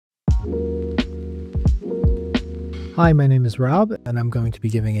Hi, my name is Rob, and I'm going to be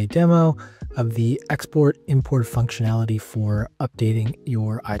giving a demo of the export-import functionality for updating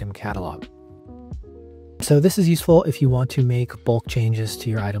your item catalog. So this is useful if you want to make bulk changes to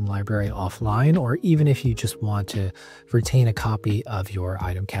your item library offline, or even if you just want to retain a copy of your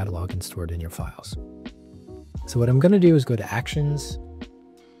item catalog and store it in your files. So what I'm going to do is go to Actions,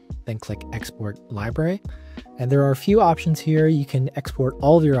 then click Export Library. And there are a few options here. You can export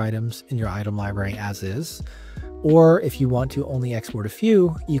all of your items in your item library as is. Or if you want to only export a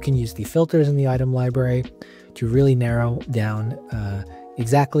few, you can use the filters in the item library to really narrow down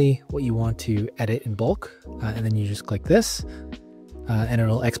exactly what you want to edit in bulk. And then you just click this and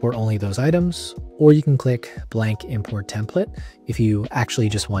it'll export only those items. Or you can click blank import template if you actually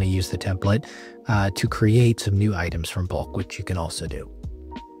just want to use the template to create some new items from bulk, which you can also do.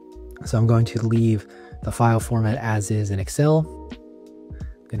 So I'm going to leave the file format as is in Excel.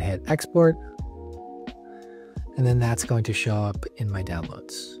 I'm going to hit export. And then that's going to show up in my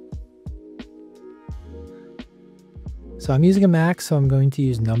downloads. So I'm using a Mac, so I'm going to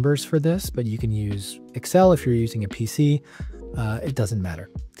use numbers for this, but you can use Excel if you're using a PC. It doesn't matter.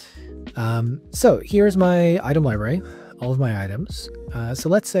 So here's my item library, all of my items. So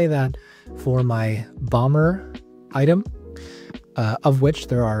let's say that for my bomber item, of which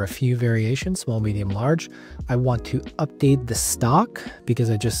there are a few variations, small, medium, large, I want to update the stock because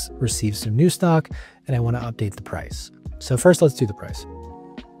I just received some new stock and I want to update the price. So first let's do the price.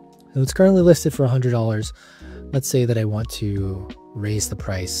 So it's currently listed for $100. Let's say that I want to raise the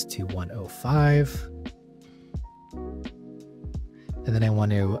price to $105. And then I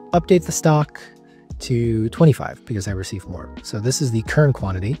want to update the stock to 25 because I received more. So this is the current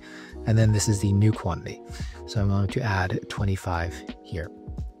quantity, and then this is the new quantity. So I'm going to add 25 here.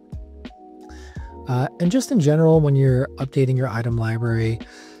 And just in general, when you're updating your item library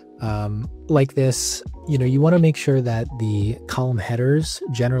like this, you want to make sure that the column headers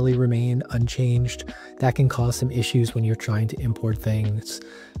generally remain unchanged. That can cause some issues when you're trying to import things.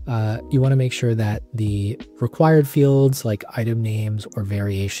 You want to make sure that the required fields like item names or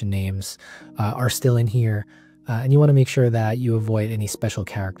variation names are still in here. And you want to make sure that you avoid any special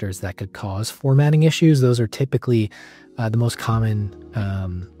characters that could cause formatting issues. Those are typically the most common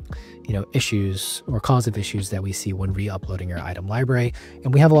issues or cause of issues that we see when re-uploading your item library.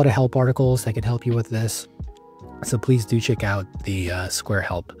 And we have a lot of help articles that can help you with this. So please do check out the Square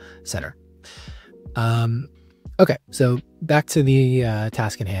Help Center. Okay, so back to the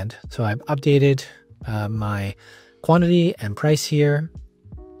task in hand. So I've updated my quantity and price here.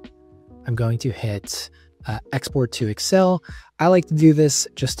 I'm going to hit export to Excel. I like to do this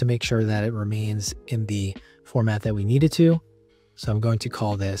just to make sure that it remains in the format that we need it to. So I'm going to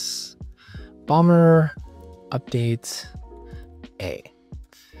call this Bomber Update A.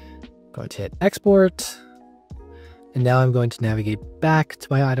 I'm going to hit export. And now I'm going to navigate back to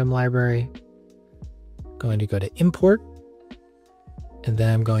my item library. I'm going to go to import. And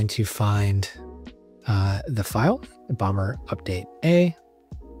then I'm going to find the file, Bomber Update A.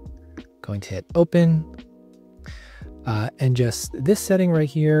 Going to hit open. And just this setting right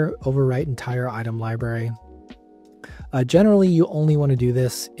here, overwrite entire item library. Generally, you only want to do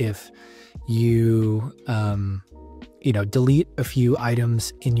this if you, delete a few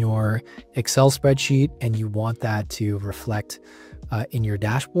items in your Excel spreadsheet and you want that to reflect in your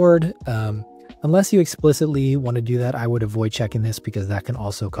dashboard. Unless you explicitly want to do that, I would avoid checking this because that can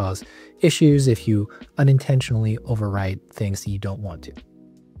also cause issues if you unintentionally overwrite things that you don't want to.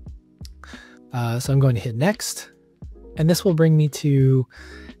 So I'm going to hit next, and this will bring me to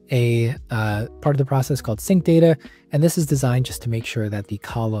a part of the process called sync data. And this is designed just to make sure that the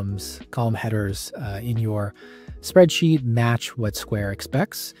column headers in your spreadsheet match what Square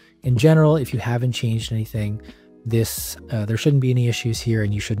expects. In general, if you haven't changed anything, there shouldn't be any issues here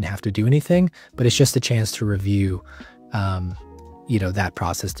and you shouldn't have to do anything, but it's just a chance to review, that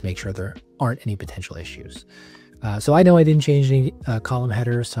process to make sure there aren't any potential issues. So I know I didn't change any column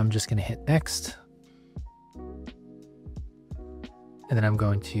headers, so I'm just going to hit next. And then I'm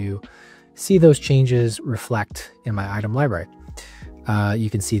going to see those changes reflect in my item library. You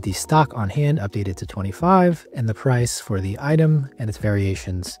can see the stock on hand updated to 25 and the price for the item and its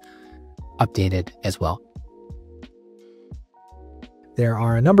variations updated as well. There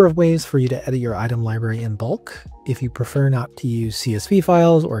are a number of ways for you to edit your item library in bulk. If you prefer not to use CSV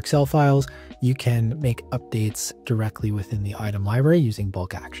files or Excel files, you can make updates directly within the item library using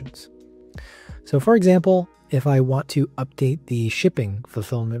bulk actions. So for example, if I want to update the shipping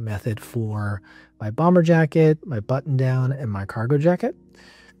fulfillment method for my bomber jacket, my button down, and my cargo jacket,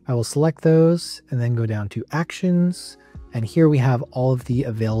 I will select those and then go down to actions. And here we have all of the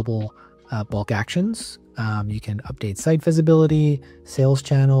available bulk actions. You can update site visibility, sales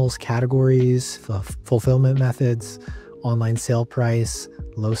channels, categories, fulfillment methods, online sale price,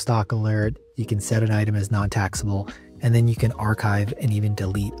 low stock alert. You can set an item as non-taxable, and then you can archive and even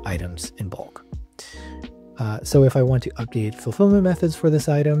delete items in bulk. So if I want to update fulfillment methods for these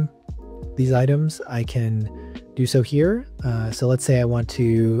items, I can do so here. So let's say I want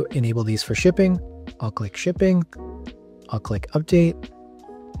to enable these for shipping. I'll click shipping, I'll click update,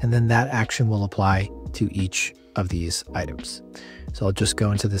 and then that action will apply to each of these items. So I'll just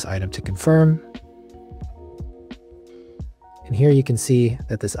go into this item to confirm. And here you can see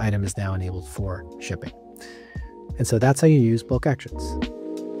that this item is now enabled for shipping. And so that's how you use bulk actions.